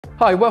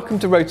Hi, welcome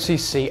to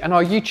road.cc and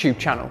our YouTube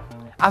channel.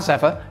 As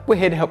ever, we're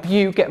here to help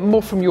you get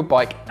more from your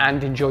bike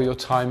and enjoy your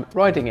time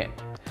riding it.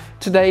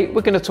 Today,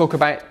 we're going to talk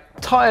about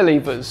tyre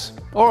levers.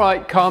 All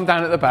right, calm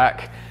down at the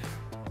back.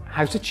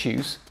 How to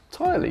choose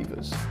tyre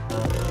levers.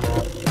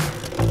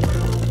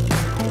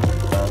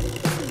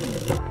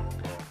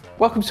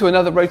 Welcome to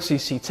another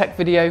road.cc tech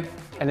video,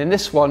 and in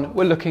this one,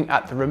 we're looking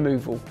at the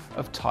removal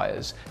of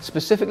tyres,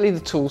 specifically the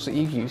tools that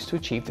you use to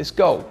achieve this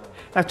goal.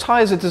 Now,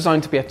 tyres are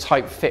designed to be a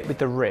tight fit with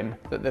the rim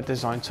that they're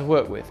designed to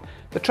work with.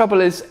 The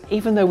trouble is,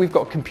 even though we've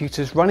got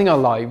computers running our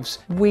lives,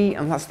 we,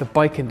 and that's the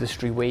bike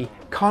industry,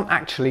 can't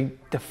actually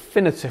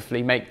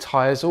definitively make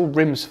tyres, or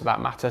rims for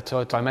that matter, to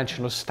a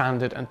dimensional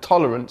standard and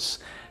tolerance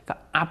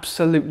that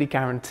absolutely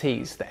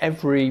guarantees that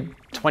every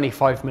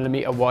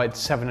 25mm wide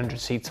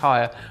 700C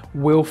tyre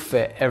will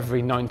fit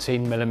every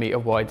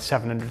 19mm wide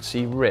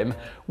 700C rim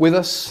with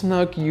a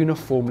snug,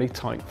 uniformly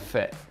tight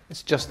fit.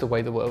 It's just the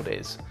way the world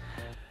is.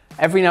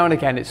 Every now and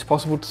again, it's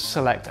possible to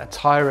select a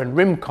tyre and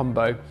rim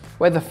combo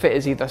where the fit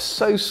is either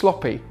so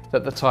sloppy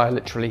that the tyre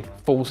literally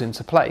falls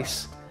into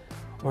place,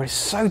 or is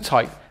so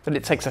tight that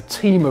it takes a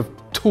team of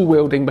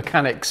tool-wielding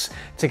mechanics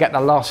to get the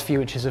last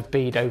few inches of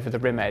bead over the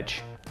rim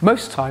edge.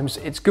 Most times,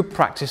 it's good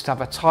practice to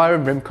have a tyre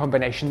and rim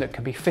combination that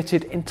can be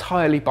fitted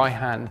entirely by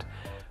hand.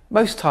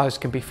 Most tyres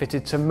can be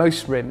fitted to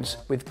most rims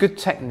with good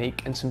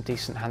technique and some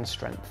decent hand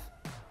strength.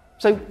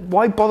 So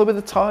why bother with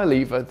a tyre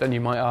lever, then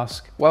you might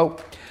ask? Well,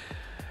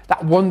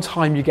 that one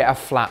time you get a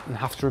flat and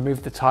have to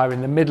remove the tyre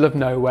in the middle of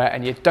nowhere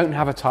and you don't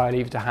have a tyre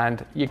lever to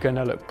hand, you're going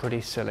to look pretty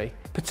silly.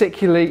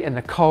 Particularly in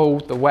the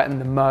cold, the wet and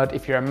the mud.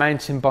 If you're a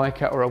mountain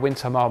biker or a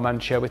winter mile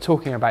muncher, we're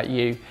talking about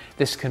you,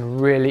 this can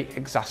really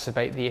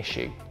exacerbate the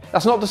issue.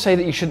 That's not to say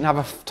that you shouldn't have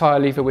a tyre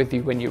lever with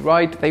you when you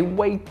ride. They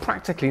weigh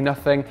practically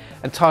nothing,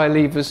 and tyre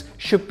levers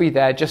should be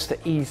there just to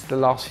ease the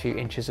last few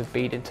inches of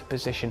bead into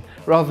position,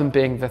 rather than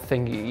being the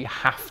thing you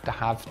have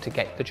to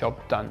get the job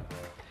done.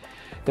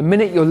 The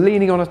minute you're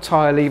leaning on a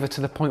tyre lever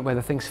to the point where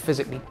the thing's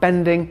physically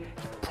bending,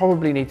 you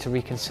probably need to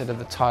reconsider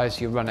the tyres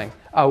you're running.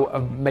 Oh,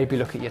 and maybe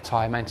look at your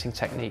tyre mounting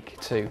technique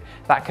too.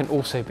 That can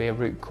also be a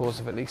root cause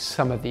of at least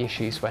some of the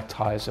issues where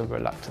tyres are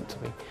reluctant to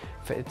be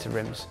fitted to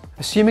rims.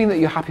 Assuming that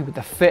you're happy with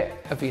the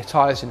fit of your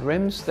tyres and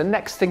rims, the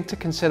next thing to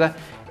consider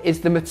is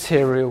the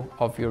material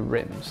of your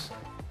rims.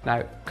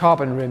 Now,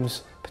 carbon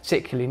rims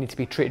particularly need to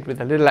be treated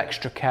with a little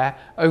extra care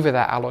over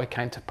their alloy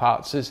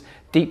counterparts, as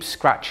deep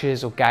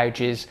scratches or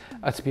gouges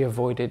are to be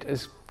avoided,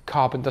 as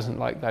carbon doesn't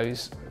like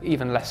those,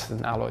 even less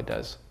than alloy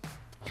does.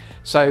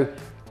 So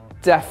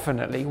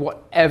definitely,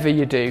 whatever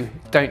you do,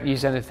 don't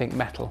use anything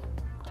metal.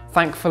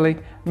 Thankfully,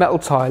 metal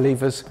tyre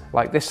levers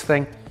like this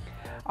thing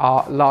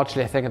are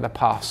largely a thing of the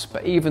past,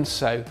 but even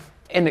so,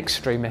 in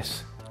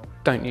extremis,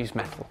 don't use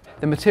metal.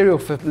 The material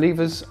for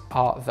levers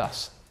are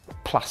thus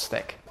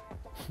plastic.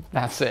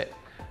 That's it.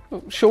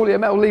 Surely a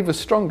metal lever's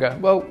stronger.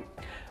 Well,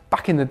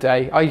 back in the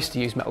day, I used to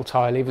use metal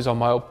tyre levers on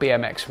my old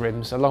BMX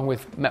rims, along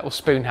with metal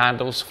spoon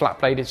handles,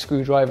 flat-bladed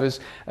screwdrivers,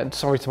 and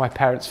sorry to my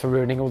parents for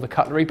ruining all the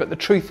cutlery, but the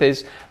truth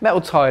is, metal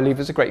tyre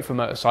levers are great for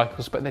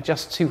motorcycles, but they're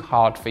just too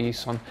hard for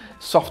use on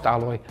soft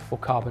alloy or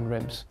carbon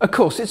rims. Of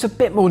course, it's a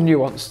bit more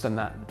nuanced than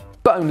that,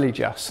 but only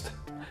just.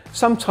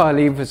 Some tyre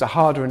levers are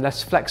harder and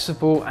less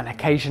flexible and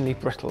occasionally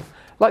brittle,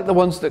 like the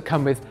ones that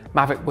come with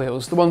Mavic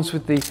wheels, the ones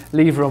with the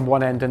lever on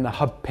one end and the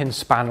hub pin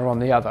spanner on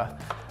the other.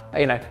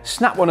 You know,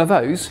 snap one of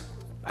those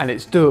and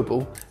it's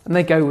doable, and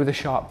they go with a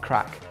sharp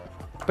crack.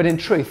 But in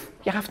truth,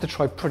 you have to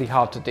try pretty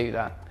hard to do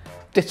that.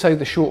 Ditto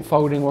the short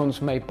folding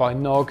ones made by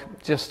Nog,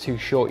 just too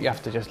short, you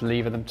have to just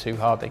lever them too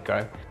hard, they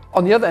go.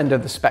 On the other end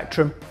of the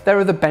spectrum, there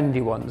are the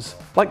bendy ones,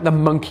 like the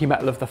monkey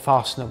metal of the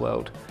fastener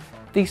world.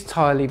 These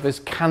tyre levers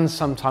can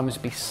sometimes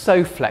be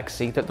so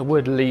flexy that the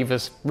word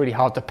lever's really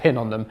hard to pin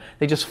on them.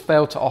 They just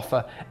fail to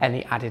offer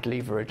any added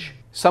leverage.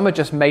 Some are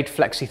just made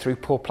flexy through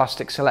poor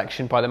plastic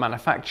selection by the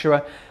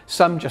manufacturer.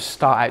 Some just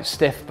start out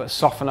stiff but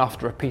soften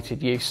after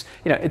repeated use.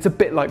 You know, it's a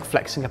bit like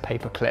flexing a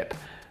paper clip.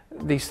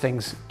 These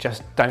things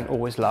just don't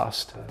always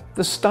last.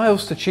 The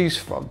styles to choose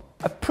from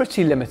are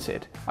pretty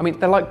limited. I mean,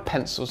 they're like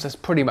pencils, there's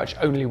pretty much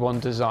only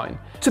one design.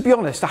 To be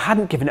honest, I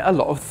hadn't given it a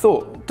lot of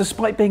thought,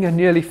 despite being a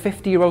nearly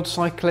 50-year-old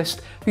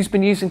cyclist who's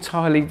been using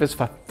tyre levers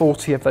for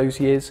 40 of those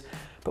years.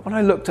 But when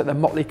I looked at the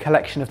motley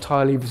collection of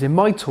tyre levers in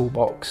my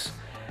toolbox,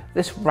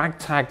 this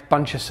ragtag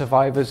bunch of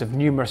survivors of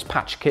numerous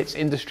patch kits,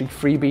 industry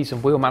freebies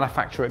and wheel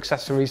manufacturer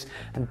accessories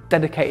and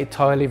dedicated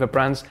tyre lever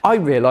brands, I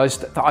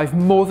realised that I've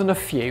more than a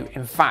few,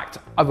 in fact,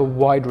 I've a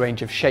wide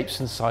range of shapes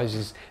and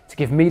sizes to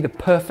give me the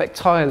perfect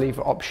tyre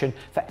lever option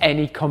for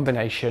any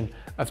combination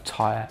of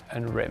tyre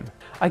and rim.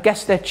 I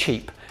guess they're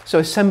cheap, so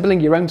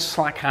assembling your own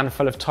slack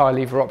handful of tyre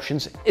lever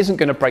options isn't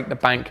going to break the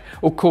bank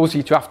or cause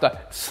you to have to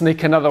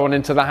sneak another one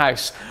into the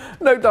house.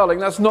 No darling,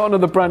 that's not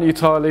another brand new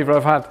tyre lever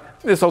I've had.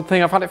 This old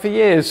thing, I've had it for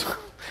years.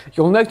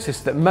 You'll notice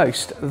that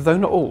most, though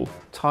not all,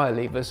 tyre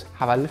levers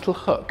have a little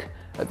hook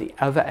at the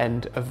other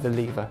end of the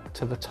lever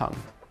to the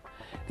tongue.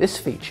 This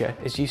feature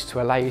is used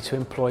to allow you to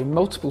employ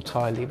multiple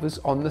tyre levers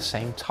on the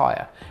same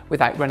tyre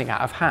without running out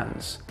of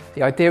hands.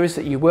 The idea is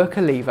that you work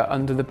a lever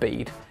under the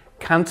bead,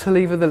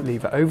 Cantilever the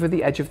lever over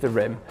the edge of the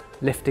rim,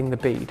 lifting the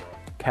bead.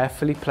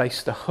 Carefully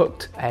place the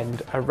hooked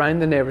end around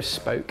the nearest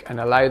spoke and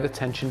allow the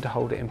tension to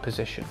hold it in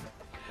position.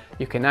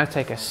 You can now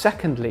take a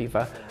second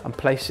lever and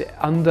place it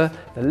under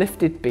the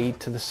lifted bead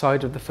to the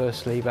side of the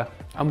first lever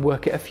and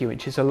work it a few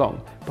inches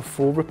along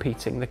before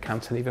repeating the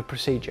cantilever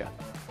procedure.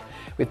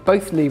 With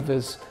both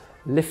levers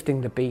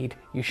lifting the bead,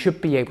 you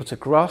should be able to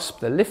grasp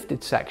the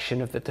lifted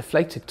section of the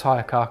deflated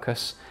tyre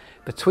carcass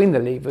between the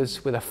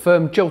levers with a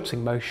firm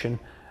jolting motion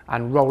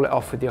and roll it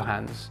off with your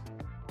hands.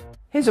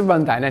 Here's a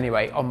rundown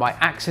anyway on my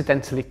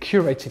accidentally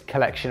curated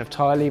collection of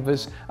tyre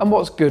levers and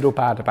what's good or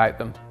bad about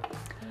them.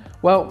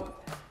 Well,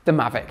 the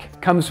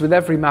Mavic comes with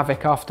every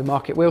Mavic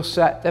aftermarket wheel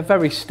set. They're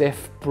very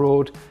stiff,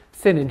 broad,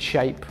 thin in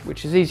shape,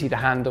 which is easy to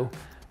handle,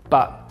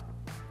 but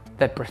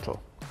they're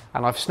brittle.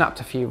 And I've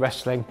snapped a few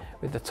wrestling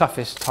with the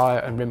toughest tyre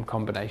and rim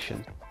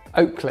combination.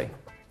 Oakley.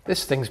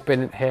 This thing's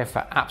been here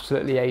for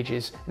absolutely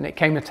ages, and it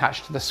came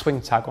attached to the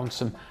swing tag on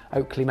some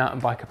Oakley mountain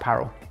bike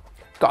apparel.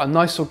 Got a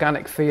nice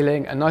organic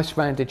feeling, a nice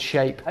rounded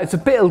shape. It's a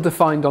bit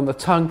ill-defined on the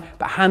tongue,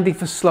 but handy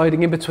for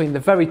sliding in between the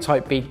very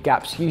tight bead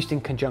gaps used in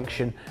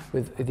conjunction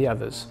with the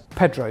others.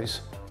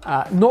 Pedros.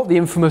 Not the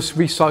infamous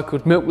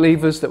recycled milk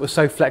levers that were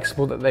so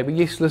flexible that they were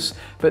useless,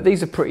 but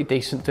these are pretty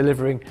decent,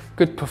 delivering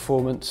good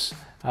performance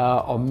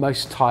on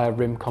most tyre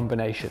rim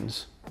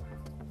combinations.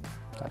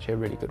 It's actually a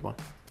really good one.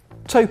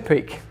 Toe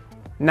peak.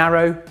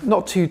 Narrow,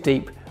 not too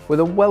deep, with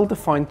a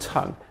well-defined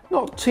tongue.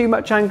 Not too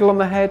much angle on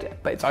the head,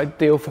 but it's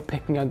ideal for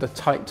picking under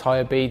tight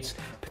tyre beads,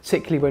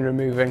 particularly when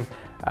removing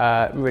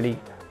really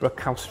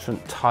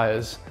recalcitrant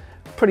tyres.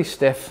 Pretty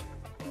stiff,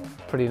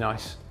 pretty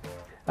nice.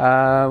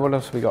 What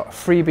else have we got?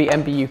 Freebie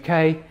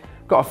MB UK.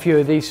 Got a few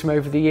of these from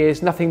over the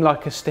years. Nothing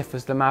like as stiff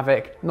as the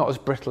Mavic, not as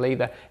brittle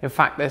either. In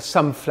fact, there's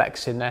some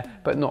flex in there,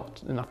 but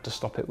not enough to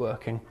stop it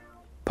working.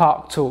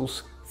 Park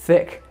tools.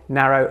 Thick,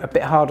 narrow, a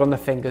bit hard on the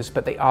fingers,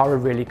 but they are a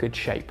really good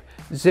shape.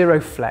 Zero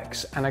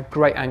flex and a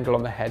great angle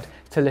on the head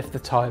to lift the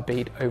tyre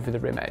bead over the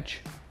rim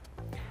edge.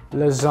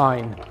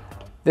 Lezyne.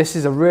 This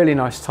is a really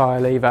nice tyre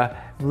lever,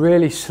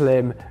 really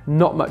slim,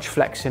 not much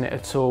flex in it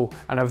at all,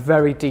 and a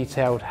very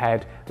detailed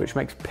head, which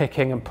makes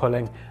picking and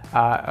pulling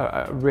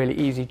a really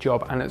easy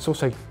job. And it's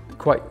also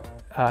quite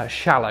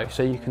shallow,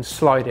 so you can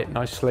slide it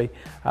nicely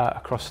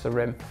across the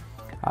rim.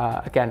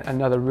 Again,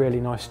 another really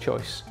nice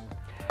choice.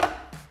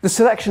 The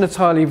selection of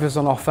tyre levers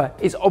on offer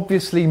is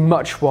obviously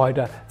much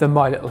wider than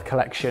my little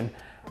collection.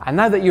 And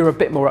now that you're a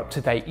bit more up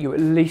to date, you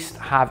at least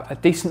have a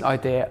decent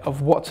idea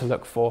of what to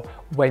look for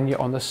when you're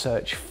on the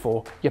search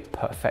for your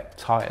perfect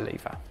tyre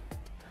lever.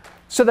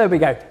 So there we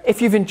go.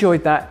 If you've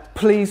enjoyed that,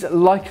 please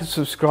like and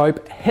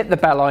subscribe, hit the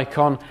bell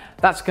icon.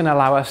 That's going to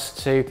allow us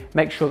to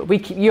make sure that we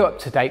keep you up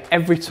to date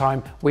every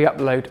time we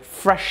upload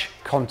fresh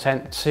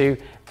content to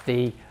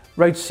the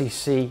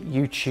road.cc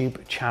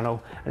YouTube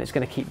channel, and it's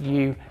going to keep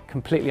you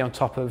completely on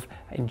top of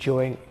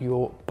enjoying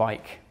your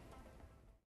bike.